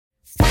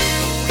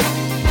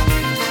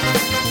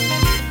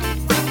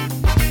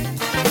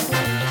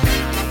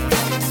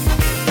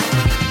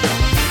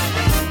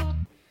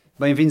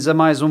Bem-vindos a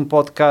mais um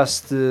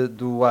podcast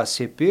do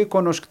ACP.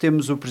 Connosco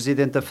temos o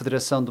presidente da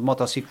Federação de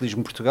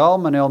Motociclismo Portugal,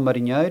 Manuel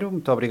Marinheiro.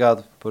 Muito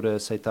obrigado por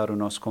aceitar o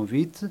nosso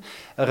convite.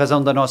 A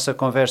razão da nossa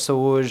conversa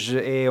hoje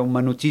é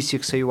uma notícia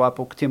que saiu há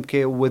pouco tempo, que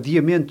é o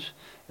adiamento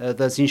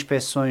das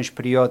inspeções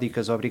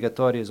periódicas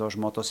obrigatórias aos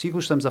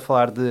motociclos. Estamos a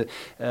falar de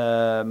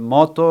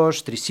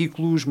motos,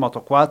 triciclos,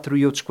 moto 4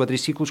 e outros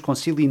quadriciclos com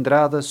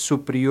cilindrada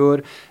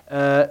superior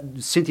a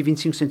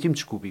 125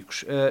 centímetros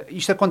cúbicos.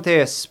 Isto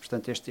acontece,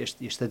 portanto,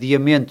 este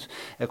adiamento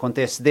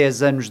acontece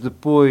 10 anos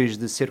depois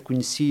de ser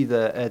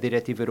conhecida a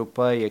diretiva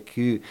europeia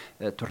que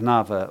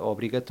tornava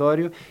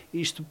obrigatório.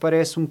 Isto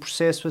parece um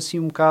processo assim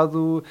um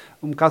bocado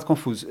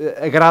confuso.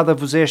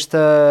 Agrada-vos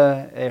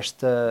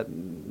esta,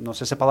 não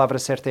sei se a palavra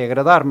certa é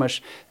agradar,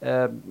 mas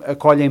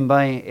acolhem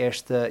bem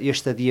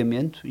este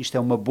adiamento? Isto é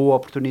uma boa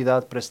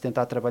oportunidade para se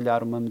tentar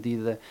trabalhar uma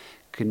medida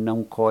que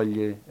não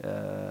colhe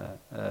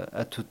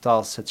a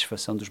total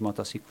satisfação dos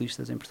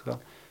motociclistas em Portugal?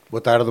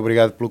 Boa tarde,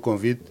 obrigado pelo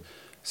convite.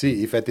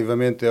 Sim,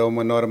 efetivamente é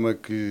uma norma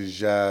que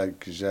já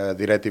a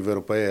diretiva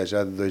europeia,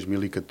 já de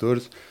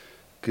 2014,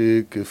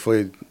 que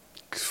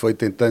foi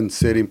tentando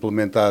ser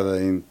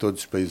implementada em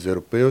todos os países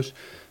europeus.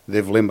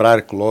 Devo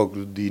lembrar que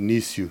logo de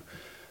início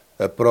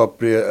a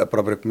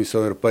própria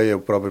Comissão Europeia, o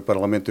próprio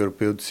Parlamento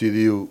Europeu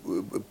decidiu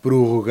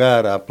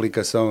prorrogar a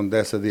aplicação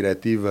dessa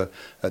diretiva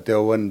até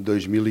o ano de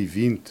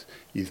 2020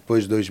 e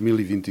depois de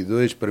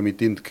 2022,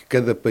 permitindo que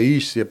cada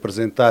país se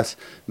apresentasse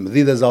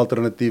medidas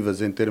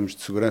alternativas em termos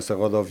de segurança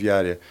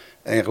rodoviária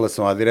em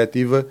relação à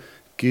diretiva,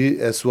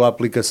 que a sua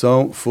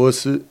aplicação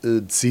fosse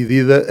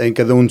decidida em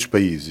cada um dos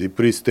países. E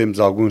por isso temos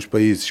alguns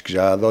países que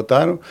já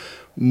adotaram,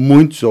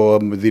 muitos, ou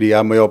diria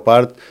a maior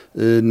parte,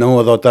 não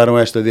adotaram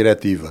esta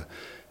diretiva.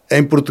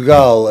 Em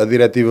Portugal, a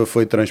diretiva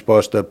foi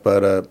transposta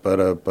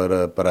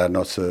para a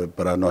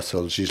nossa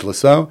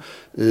legislação,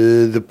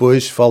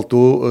 depois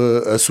faltou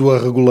a sua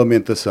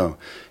regulamentação.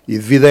 E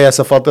devido a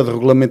essa falta de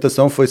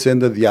regulamentação foi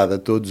sendo adiada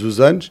todos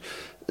os anos.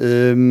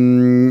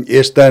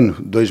 Este ano,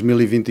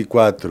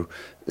 2024,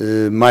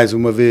 mais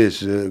uma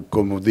vez,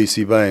 como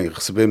disse bem,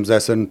 recebemos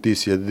essa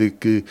notícia de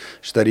que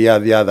estaria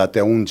adiada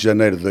até 1 de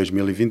janeiro de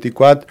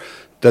 2024.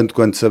 Tanto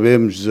quanto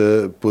sabemos,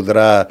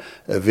 poderá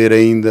haver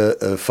ainda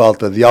a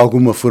falta de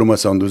alguma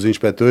formação dos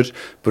inspectores,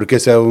 porque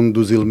esse é um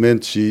dos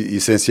elementos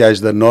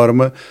essenciais da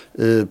norma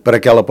para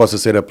que ela possa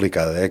ser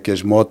aplicada. É que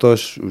os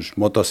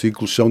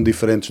motociclos são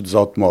diferentes dos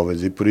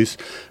automóveis e, por isso,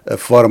 a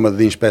forma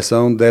de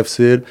inspeção deve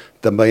ser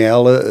também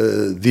ela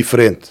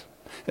diferente.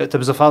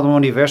 Estamos a falar de um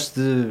universo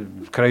de,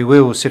 creio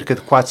eu, cerca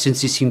de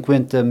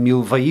 450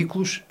 mil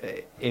veículos.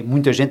 É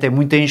muita gente, é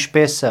muita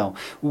inspeção.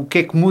 O que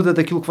é que muda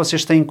daquilo que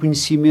vocês têm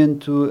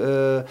conhecimento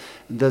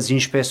das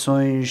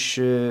inspeções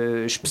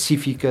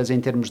específicas em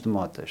termos de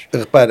motas?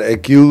 Repare,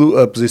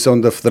 a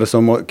posição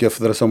que a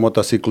Federação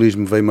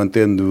Motociclismo vem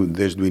mantendo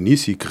desde o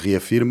início e que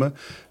reafirma,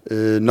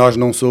 nós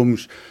não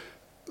somos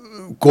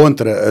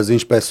contra as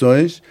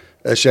inspeções,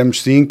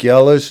 achamos sim que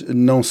elas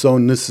não são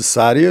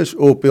necessárias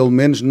ou pelo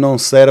menos não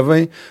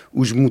servem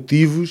os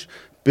motivos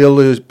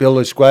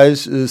pelas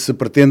quais se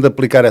pretende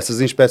aplicar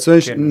essas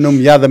inspeções,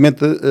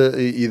 nomeadamente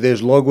e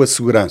desde logo a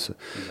segurança.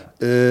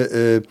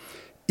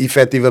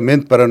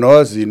 Efetivamente, para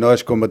nós, e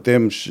nós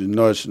combatemos,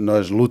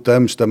 nós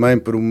lutamos também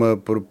por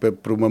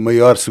uma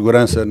maior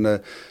segurança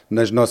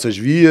nas nossas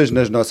vias,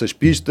 nas nossas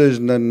pistas,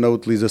 na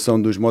utilização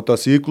dos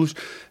motociclos,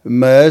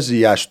 mas,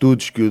 e há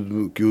estudos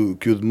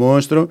que o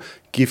demonstram,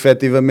 que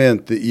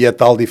efetivamente, e a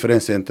tal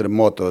diferença entre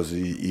motos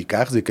e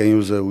carros, e quem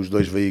usa os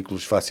dois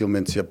veículos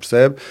facilmente se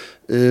apercebe,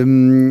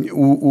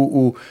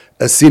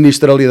 a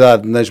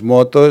sinistralidade nas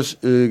motos,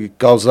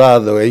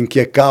 causada, em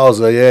que a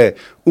causa é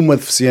uma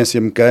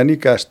deficiência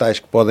mecânica, as tais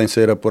que podem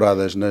ser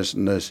apuradas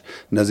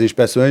nas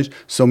inspeções,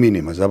 são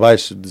mínimas,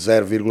 abaixo de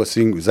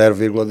 0,5%,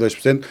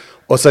 0,2%,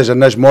 ou seja,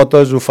 nas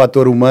motos o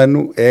fator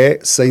humano é,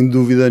 sem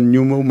dúvida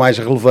nenhuma, o mais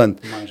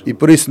relevante. E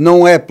por isso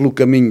não é pelo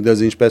caminho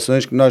das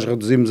inspeções que nós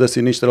reduzimos a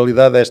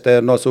sinistralidade, esta é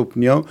a nossa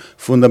opinião,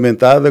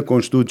 fundamentada, com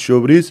estudos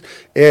sobre isso,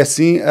 é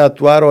sim a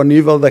atuar ao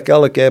nível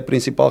daquela que é a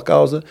principal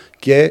causa,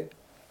 que é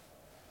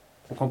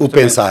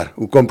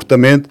o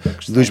comportamento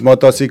dos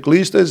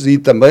motociclistas e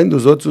também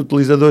dos outros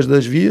utilizadores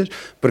das vias,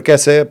 porque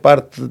essa é a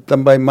parte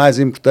também mais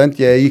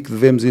importante e é aí que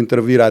devemos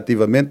intervir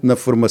ativamente na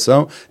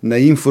formação, na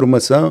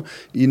informação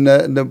e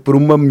por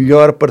uma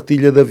melhor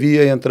partilha da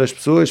via entre as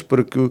pessoas,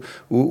 porque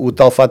o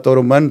tal fator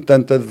humano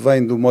tanto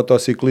advém do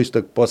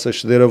motociclista que possa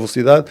exceder a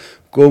velocidade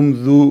como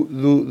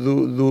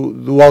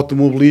do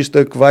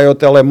automobilista que vai ao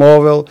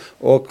telemóvel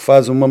ou que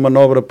faz uma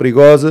manobra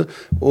perigosa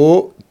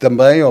ou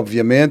também,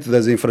 obviamente,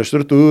 das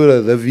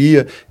infraestruturas, da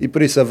via, e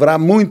por isso haverá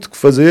muito que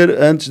fazer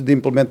antes de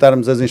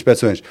implementarmos as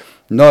inspeções.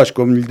 Nós,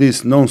 como lhe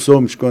disse, não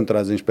somos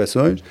contra as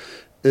inspeções,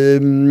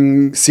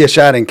 se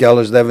acharem que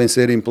elas devem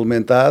ser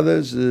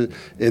implementadas,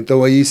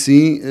 então aí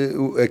sim,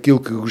 aquilo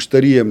que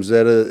gostaríamos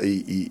era,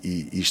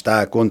 e está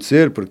a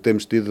acontecer, porque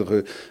temos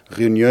tido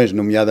reuniões,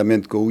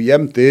 nomeadamente com o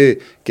IMT,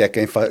 que é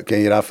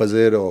quem irá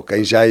fazer, ou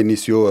quem já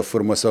iniciou a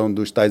formação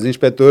dos tais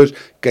inspectores,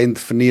 quem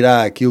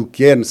definirá aquilo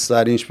que é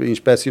necessário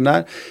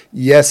inspecionar,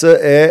 e essa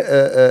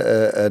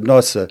é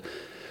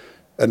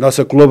a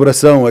nossa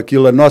colaboração,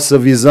 a nossa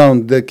visão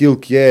daquilo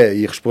que é,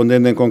 e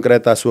respondendo em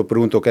concreto à sua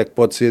pergunta, o que é que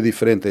pode ser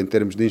diferente em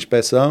termos de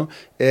inspeção,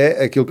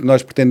 é aquilo que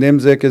nós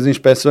pretendemos é que as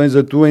inspeções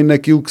atuem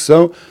naquilo que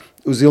são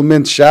os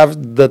elementos-chave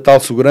da tal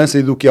segurança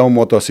e do que é um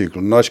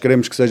motociclo. Nós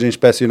queremos que seja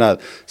inspecionado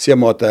se a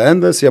moto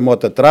anda, se a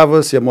moto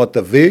trava, se a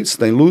moto vê, se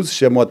tem luzes,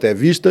 se a moto é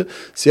vista,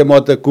 se a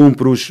moto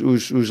cumpre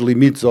os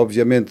limites,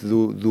 obviamente,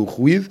 do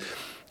ruído,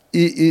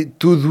 e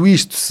tudo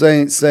isto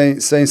sem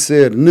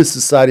ser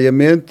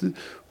necessariamente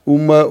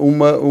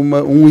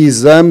um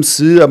exame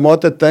se a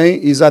moto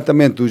tem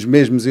exatamente os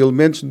mesmos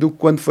elementos do que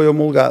quando foi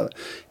homologada.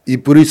 E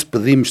por isso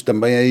pedimos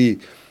também aí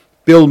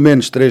pelo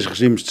menos 3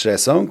 regimes de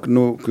exceção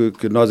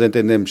que nós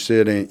entendemos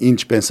serem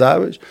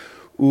indispensáveis.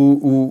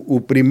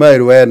 O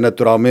primeiro é,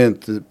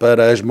 naturalmente,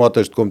 para as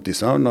motas de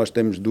competição. Nós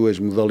temos 2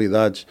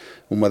 modalidades,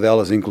 uma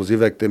delas,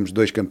 inclusive, é que temos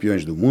 2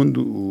 campeões do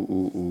mundo,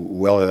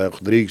 o Hélder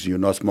Rodrigues e o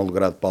nosso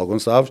malogrado Paulo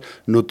Gonçalves,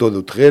 no todo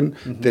o terreno.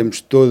 Temos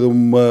todo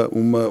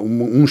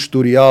um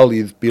historial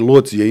e de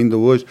pilotos, e ainda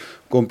hoje,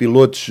 com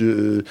pilotos,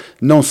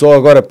 não só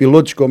agora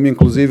pilotos, como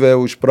inclusive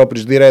os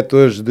próprios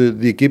diretores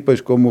de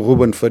equipas, como o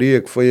Ruben Faria,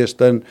 que foi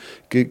este ano,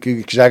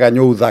 que já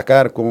ganhou o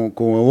Dakar com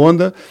a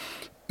Honda.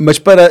 Mas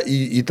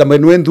e também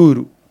no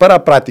enduro, para a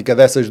prática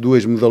dessas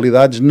 2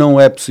 modalidades não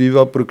é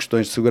possível, por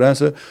questões de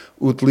segurança,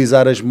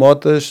 utilizar as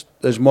motos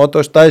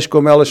tais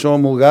como elas são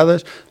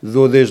homologadas.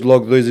 Dou desde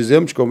logo 2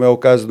 exemplos, como é o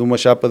caso de uma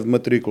chapa de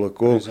matrícula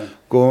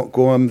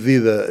com a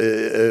medida,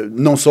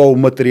 não só o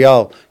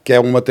material, que é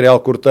um material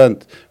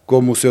cortante,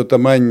 como o seu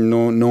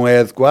tamanho não é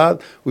adequado,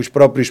 os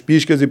próprios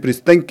piscas, e por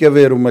isso tem que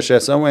haver uma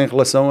exceção em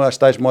relação às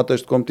tais motas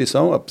de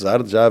competição,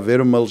 apesar de já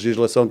haver uma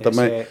legislação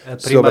também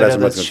sobre as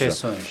motas de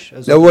competição.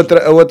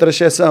 A outra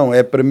exceção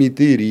é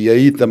permitir, e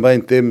aí também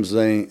temos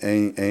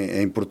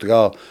em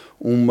Portugal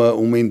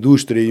uma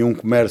indústria e um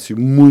comércio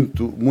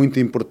muito, muito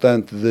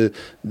importante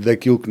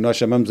daquilo que nós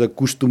chamamos a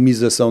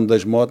customização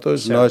das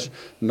motos.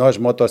 Nós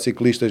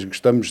motociclistas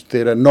gostamos de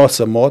ter a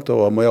nossa moto,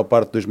 ou a maior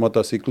parte dos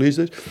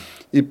motociclistas,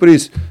 e por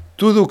isso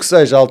tudo o que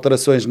seja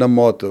alterações na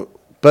moto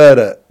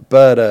para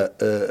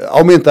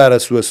aumentar a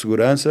sua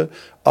segurança,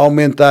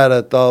 aumentar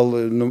a tal,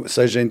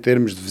 seja em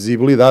termos de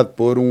visibilidade,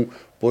 pôr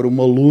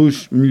uma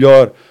luz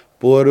melhor,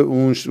 pôr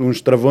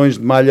uns travões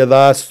de malha de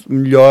aço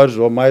melhores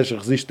ou mais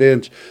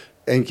resistentes,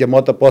 em que a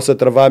moto possa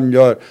travar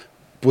melhor,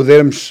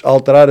 podermos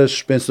alterar as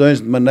suspensões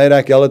de maneira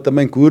a que ela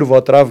também curva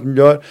ou trave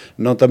melhor.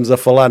 Não estamos a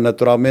falar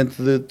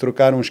naturalmente de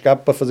trocar um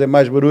escape para fazer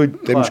mais barulho,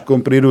 temos que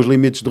cumprir os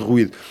limites de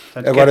ruído.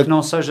 Portanto, agora, que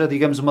não seja,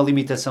 digamos, uma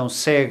limitação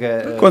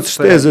cega. Com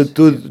certeza,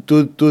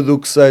 tudo o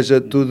que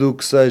seja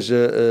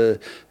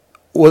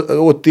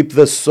outro tipo de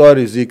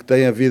acessórios, e que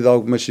tem havido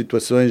algumas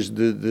situações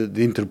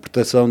de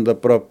interpretação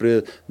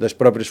das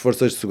próprias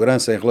forças de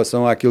segurança em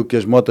relação àquilo que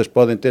as motas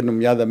podem ter,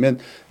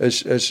 nomeadamente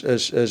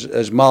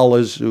as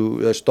malas,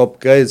 as top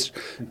cases,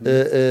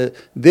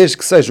 desde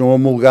que sejam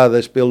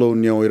homologadas pela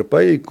União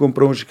Europeia e que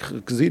cumpram os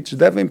requisitos,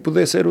 devem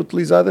poder ser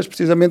utilizadas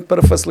precisamente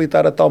para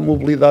facilitar a tal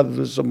mobilidade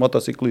dos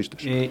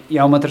motociclistas. E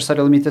há uma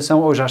terceira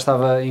limitação, ou já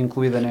estava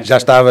incluída nesta? Já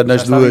estava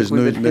nas duas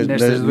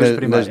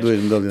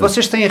modalidades.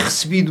 Vocês têm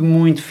recebido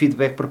muito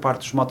feedback por parte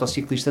dos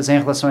motociclistas em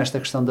relação a esta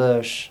questão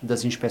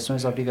das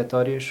inspeções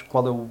obrigatórias?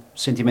 Qual é o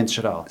sentimento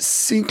geral?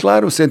 Sim,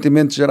 claro, o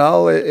sentimento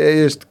geral é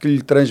este que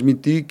lhe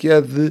transmiti, que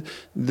é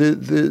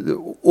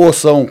ou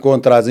são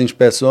contra as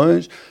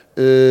inspeções.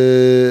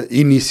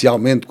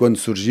 Inicialmente, quando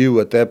surgiu,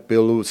 até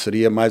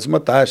seria mais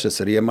uma taxa,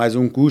 seria mais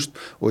um custo.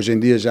 Hoje em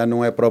dia já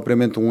não é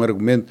propriamente um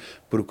argumento,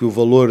 porque o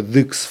valor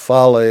de que se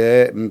fala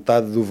é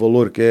metade do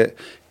valor que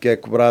é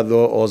cobrado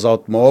aos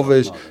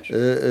automóveis,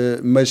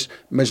 mas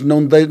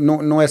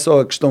não é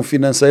só a questão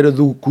financeira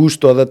do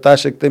custo ou da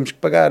taxa que temos que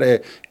pagar,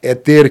 é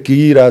ter que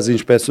ir às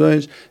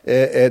inspeções,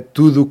 é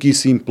tudo o que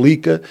isso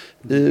implica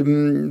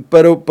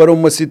para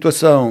uma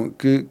situação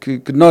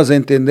que nós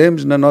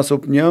entendemos, na nossa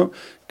opinião,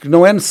 que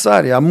não é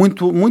necessária. Há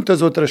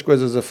muitas outras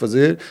coisas a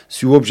fazer.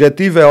 Se o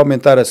objetivo é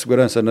aumentar a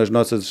segurança nas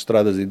nossas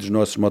estradas e dos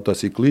nossos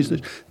motociclistas,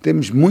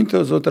 temos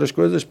muitas outras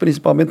coisas,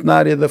 principalmente na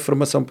área da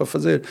formação, para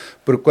fazer.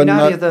 Porque quando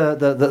área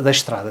da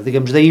estrada,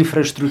 digamos, da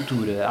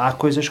infraestrutura, há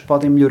coisas que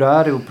podem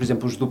melhorar, por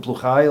exemplo, os duplo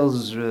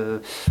rails,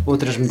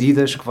 outras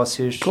medidas que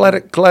vocês...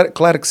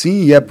 Claro que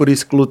sim, e é por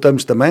isso que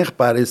lutamos também.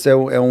 Repara, esse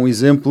é um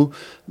exemplo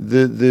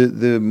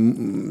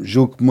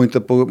julgo que muito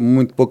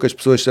poucas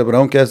pessoas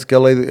saberão, que é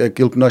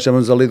aquilo que nós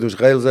chamamos a lei dos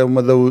rails, é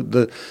uma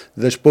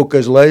das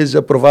poucas leis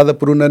aprovada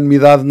por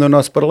unanimidade no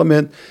nosso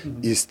Parlamento.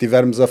 E se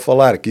estivermos a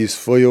falar que isso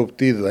foi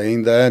obtido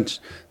ainda antes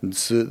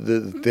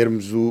de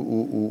termos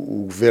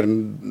o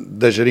governo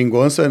da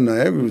geringonça, não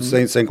é?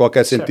 Sem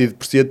qualquer sentido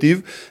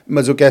depreciativo,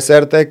 mas o que é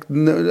certo é que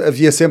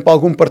havia sempre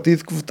algum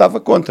partido que votava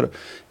contra.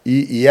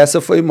 E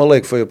essa foi uma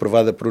lei que foi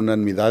aprovada por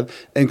unanimidade,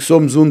 em que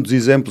somos um dos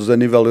exemplos a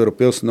nível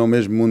europeu, se não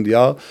mesmo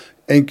mundial,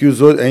 em que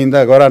ainda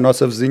agora a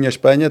nossa vizinha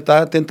Espanha está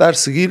a tentar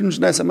seguir-nos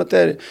nessa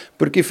matéria,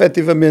 porque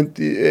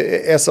efetivamente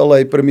essa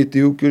lei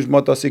permitiu que os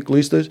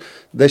motociclistas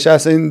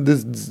deixassem de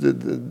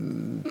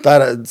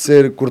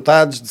ser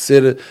cortados, de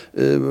ser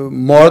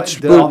mortos,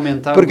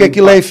 porque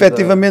aquilo é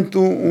efetivamente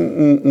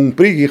um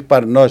perigo. E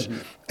repare, nós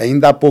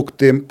ainda há pouco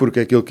tempo, porque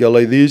aquilo que a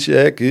lei diz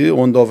é que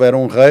onde houver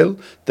um rail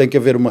tem que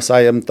haver uma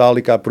saia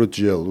metálica a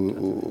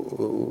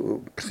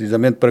protegê-lo,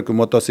 precisamente para que o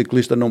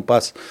motociclista não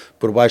passe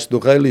por baixo do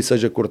rail e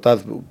seja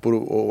cortado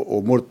ou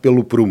morto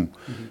pelo prumo,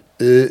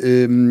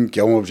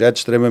 que é um objeto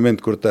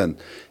extremamente cortante.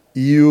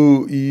 E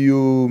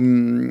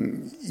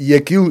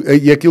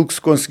aquilo que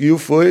se conseguiu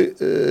foi,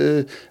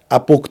 há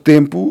pouco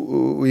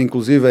tempo,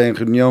 inclusive em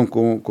reunião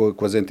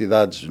com as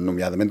entidades,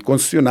 nomeadamente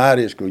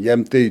concessionárias, com o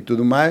IMT e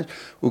tudo mais,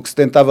 o que se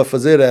tentava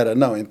fazer era,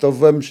 não, então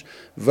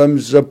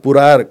vamos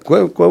apurar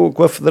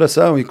com a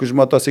Federação e com os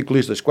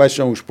motociclistas quais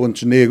são os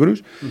pontos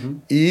negros,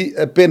 e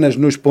apenas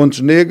nos pontos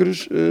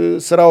negros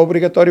será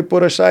obrigatório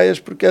pôr as saias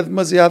porque é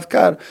demasiado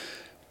caro.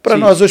 Para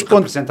nós os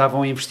pontos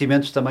representavam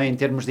investimentos também em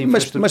termos de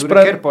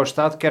infraestrutura, quer para o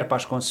Estado, quer para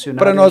as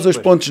concessionárias. Para nós os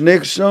pontos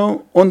negros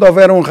são onde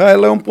houver um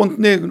rail é um ponto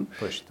negro.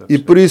 E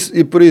por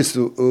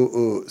isso,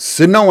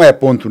 se não é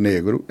ponto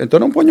negro, então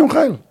não ponham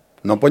rail.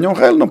 Não ponham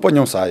rail, não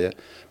ponham saia.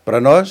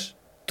 Para nós,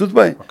 tudo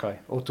bem.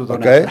 Ou tudo ou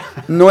nada.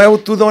 Não é o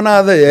tudo ou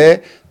nada,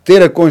 é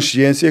ter a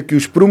consciência que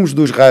os prumos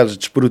dos rails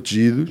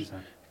desprotegidos,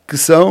 que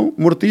são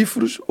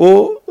mortíferos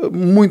ou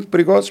muito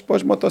perigosos para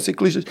os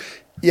motociclistas.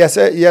 E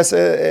essa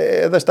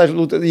é das tais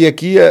lutas. E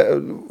aqui,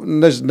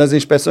 nas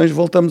inspeções,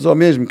 voltamos ao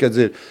mesmo. Quer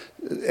dizer,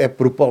 é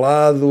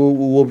propalado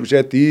o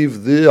objetivo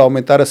de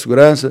aumentar a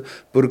segurança,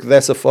 porque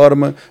dessa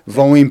forma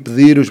vão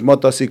impedir os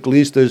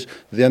motociclistas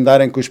de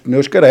andarem com os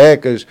pneus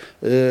carecas,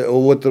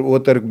 ou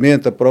outro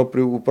argumento,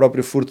 o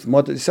próprio furto de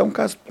moto. Isso é um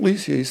caso de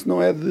polícia, isso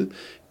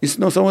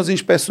não são as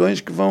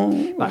inspeções que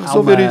vão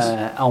resolver isso.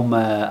 Há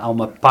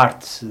uma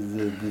parte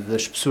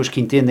das pessoas que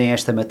entendem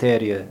esta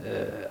matéria,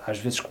 às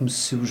vezes como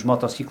se os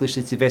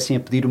motociclistas estivessem a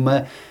pedir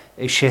uma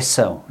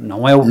exceção.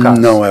 Não é o caso.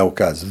 Não é o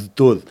caso, de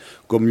todo.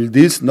 Como lhe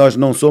disse, nós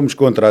não somos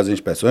contra as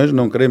inspeções,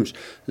 não queremos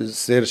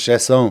ser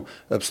exceção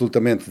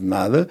absolutamente de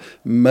nada,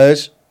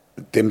 mas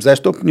temos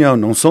esta opinião,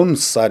 não são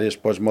necessárias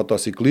para os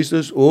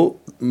motociclistas, ou,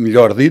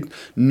 melhor dito,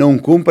 não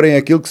cumprem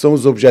aquilo que são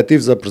os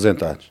objetivos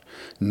apresentados.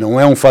 Não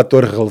é um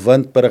fator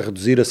relevante para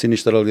reduzir a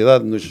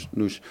sinistralidade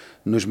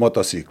nos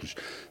motociclos.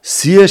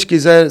 Se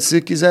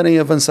quiserem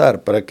avançar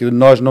para que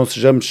nós não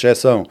sejamos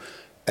exceção,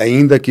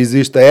 ainda que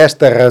exista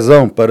esta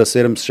razão para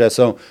sermos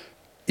exceção,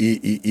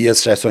 e as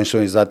exceções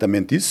são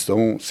exatamente isso,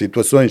 são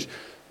situações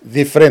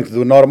diferentes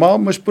do normal,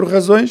 mas por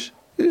razões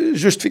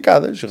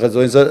justificadas,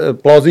 razões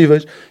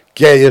plausíveis,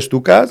 que é este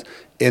o caso.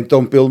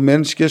 Então, pelo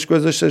menos que as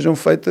coisas sejam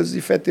feitas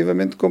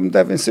efetivamente como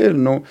devem ser.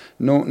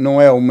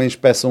 Não é uma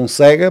inspeção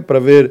cega para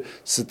ver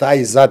se está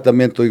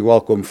exatamente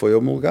igual como foi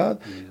homologado.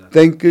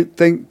 Tem que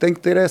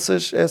ter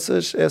essas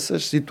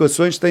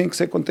situações, têm que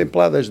ser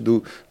contempladas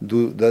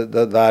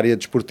da área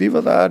desportiva,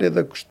 da área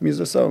da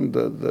customização,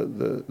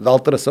 da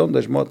alteração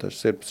das motas,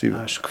 se é possível.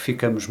 Acho que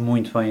ficamos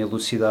muito bem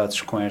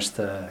elucidados com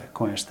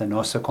esta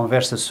nossa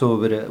conversa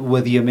sobre o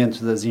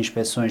adiamento das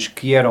inspeções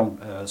que eram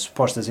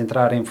supostas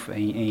entrar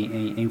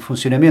em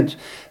funcionamento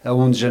a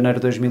 1 de janeiro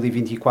de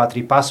 2024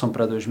 e passam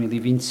para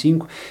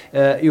 2025.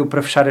 Eu,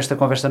 para fechar esta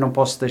conversa, não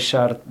posso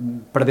deixar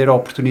perder a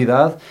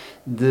oportunidade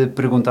de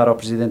perguntar ao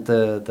presidente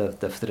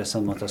da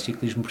Federação de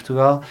Motociclismo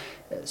Portugal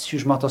se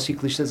os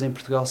motociclistas em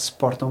Portugal se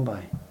portam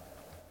bem.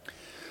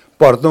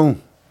 Portam,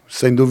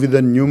 sem dúvida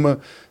nenhuma.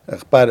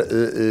 Repare,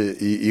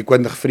 e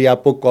quando referi há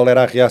pouco qual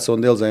era a reação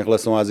deles em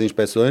relação às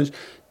inspeções,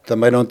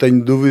 também não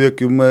tenho dúvida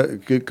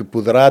que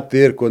poderá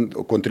ter,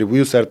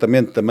 contribuiu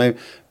certamente também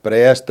para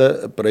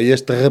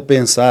este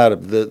repensar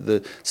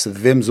de se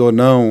devemos ou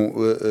não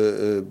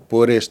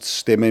pôr este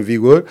sistema em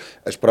vigor,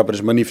 as próprias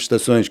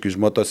manifestações que os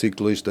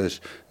motociclistas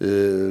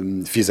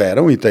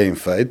fizeram e têm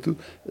feito,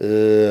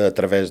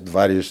 através de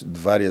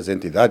várias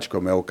entidades,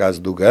 como é o caso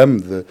do GAM,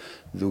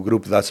 do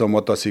Grupo de Ação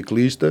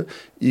Motociclista,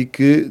 e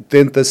que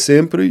tenta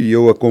sempre, e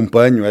eu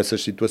acompanho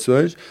essas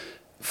situações,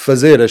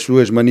 fazer as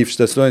suas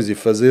manifestações e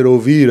fazer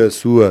ouvir as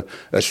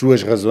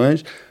suas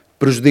razões,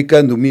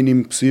 prejudicando o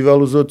mínimo possível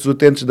os outros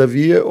utentes da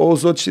via ou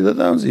os outros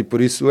cidadãos, e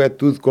por isso é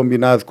tudo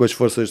combinado com as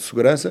forças de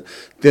segurança.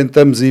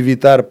 Tentamos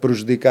evitar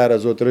prejudicar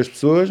as outras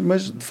pessoas,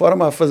 mas de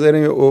forma a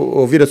fazerem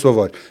ouvir a sua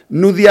voz.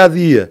 No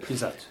dia-a-dia.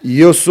 Exato. E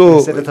eu sou...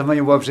 Esse era também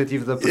o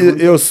objetivo da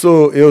pergunta. Eu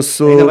sou...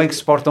 Ainda bem que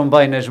se portam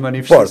bem nas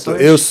manifestações.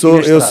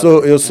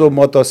 Eu sou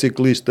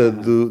motociclista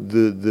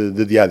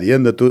de dia-a-dia,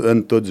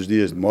 ando todos os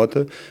dias de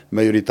moto,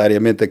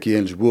 maioritariamente aqui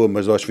em Lisboa,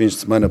 mas aos fins de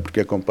semana,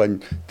 porque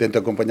tento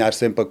acompanhar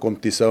sempre a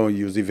competição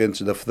e os eventos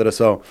presidentes da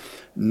Federação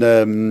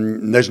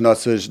nas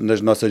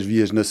nossas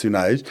vias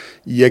nacionais,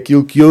 e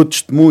aquilo que eu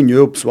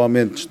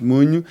pessoalmente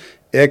testemunho,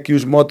 é que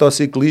os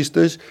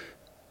motociclistas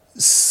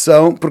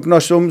porque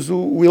nós somos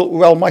o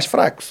elo mais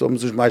fraco,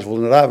 somos os mais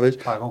vulneráveis,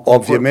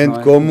 obviamente,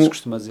 corpo, como se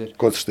costuma dizer.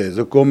 Com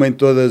certeza, como em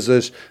todas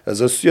as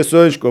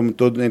associações, como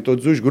em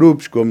todos os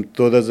grupos, como em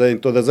todas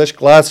as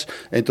classes,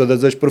 em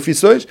todas as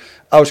profissões,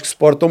 há os que se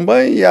portam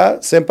bem e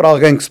há sempre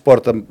alguém que se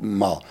porta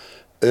mal.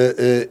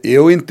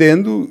 Eu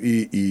entendo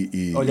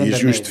e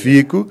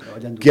justifico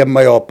que a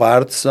maior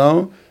parte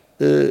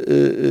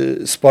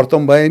se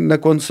portam bem na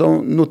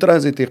condução no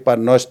trânsito. E repare,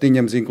 nós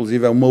tínhamos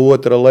inclusive uma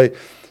outra lei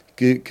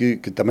que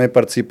também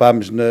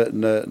participámos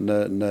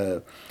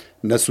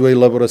na sua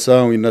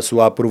elaboração e na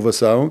sua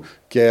aprovação,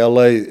 que é a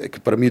lei que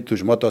permite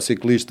os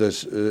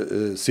motociclistas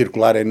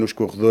circularem nos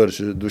corredores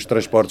dos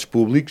transportes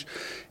públicos,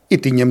 e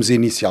tínhamos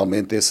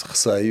inicialmente esse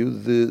receio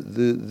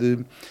de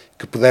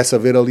que pudesse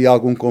haver ali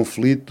algum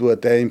conflito,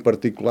 até em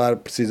particular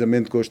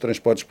precisamente com os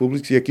transportes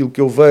públicos, e aquilo que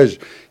eu vejo,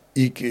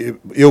 e que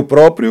eu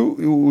próprio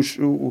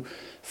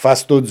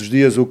faço todos os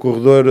dias o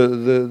corredor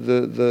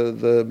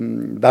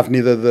da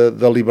Avenida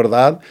da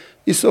Liberdade,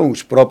 e são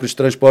os próprios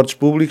transportes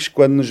públicos que,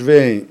 quando nos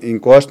veem,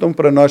 encostam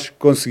para nós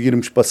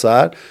conseguirmos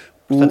passar.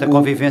 Portanto, a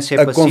convivência é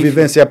pacífica. A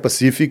convivência é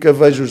pacífica,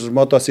 vejo os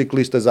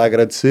motociclistas a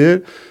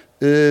agradecer.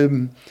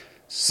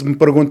 Se me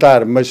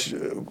perguntar, mas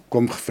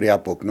como referi há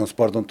pouco, não se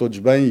portam todos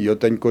bem, e eu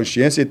tenho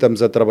consciência, e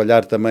estamos a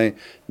trabalhar também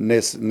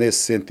nesse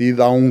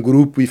sentido. Há um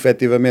grupo,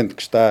 efetivamente,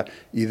 que está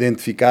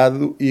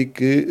identificado e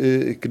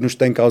que nos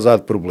tem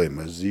causado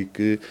problemas, e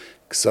que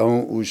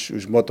são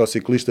os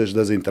motociclistas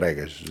das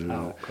entregas.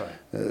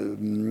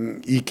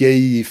 E que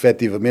aí,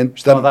 efetivamente...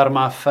 Estão a dar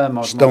má fama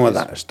aos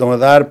motociclistas. Estão a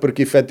dar,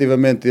 porque,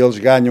 efetivamente, eles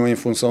ganham em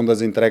função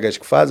das entregas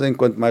que fazem.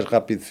 Quanto mais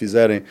rápido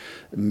fizerem,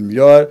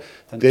 melhor.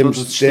 Portanto, todo o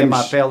sistema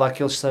apela a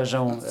que eles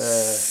sejam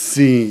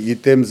sim, e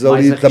temos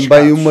ali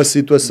também uma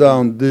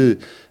situação de...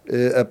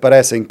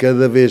 aparecem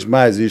cada vez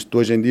mais, isto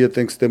hoje em dia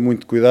tem que se ter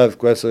muito cuidado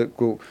com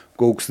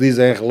o que se diz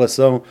em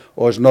relação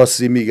aos nossos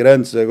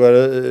imigrantes.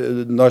 Agora,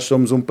 nós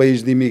somos um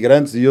país de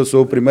imigrantes e eu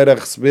sou o primeiro a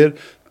receber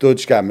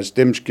todos cá, mas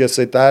temos que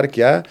aceitar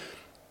que há,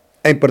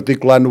 em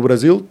particular no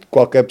Brasil,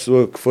 qualquer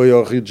pessoa que foi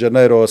ao Rio de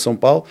Janeiro ou a São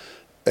Paulo,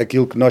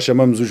 aquilo que nós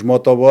chamamos os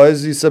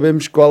motoboys, e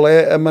sabemos qual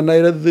é a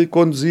maneira de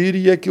conduzir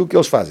e aquilo que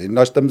eles fazem.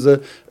 Nós estamos a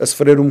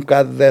sofrer um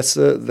bocado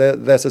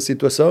dessa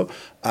situação.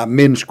 Há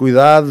menos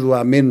cuidado,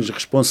 há menos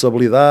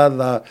responsabilidade,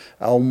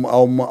 há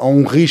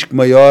um risco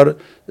maior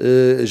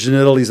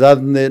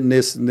generalizado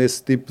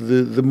nesse tipo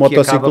de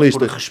motociclistas. Que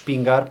acaba por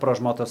respingar para os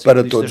motociclistas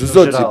para todos os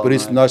outros, geral, e por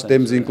isso nós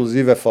temos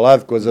inclusive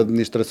falado com as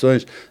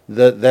administrações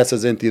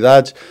dessas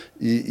entidades,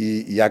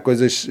 e há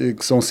coisas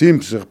que são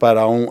simples.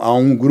 Repara, há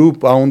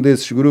um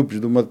desses grupos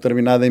de uma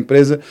determinada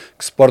empresa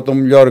que se portam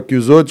melhor que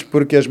os outros,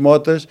 porque as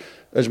motos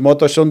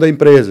são da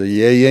empresa,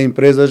 e aí a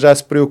empresa já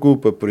se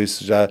preocupa, por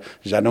isso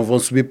já não vão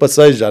subir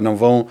passeios, já não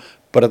vão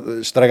para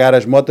estragar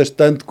as motas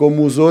tanto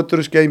como os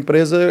outros que a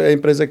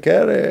empresa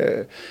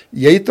quer,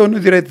 e aí estão no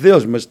direito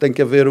deles, mas tem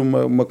que haver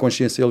uma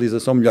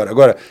consciencialização melhor.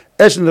 Agora,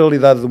 a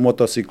generalidade do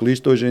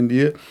motociclista hoje em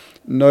dia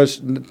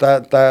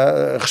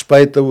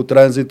respeita o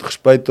trânsito,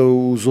 respeita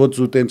os outros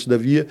utentes da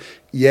via,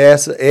 e é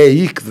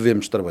aí que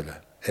devemos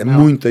trabalhar.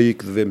 Muito aí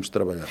que devemos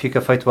trabalhar. Fica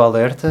feito o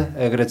alerta,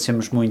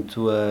 agradecemos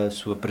muito a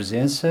sua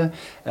presença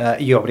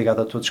e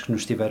obrigado a todos que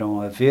nos estiveram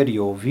a ver e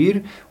a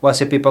ouvir. O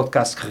ACP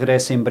Podcast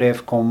regressa em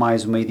breve com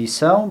mais uma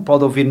edição.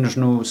 Pode ouvir-nos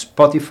no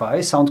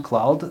Spotify,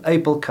 SoundCloud,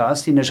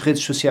 Applecast e nas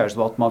redes sociais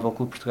do Automóvel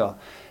Clube Portugal.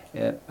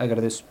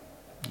 Agradeço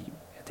e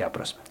até à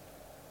próxima.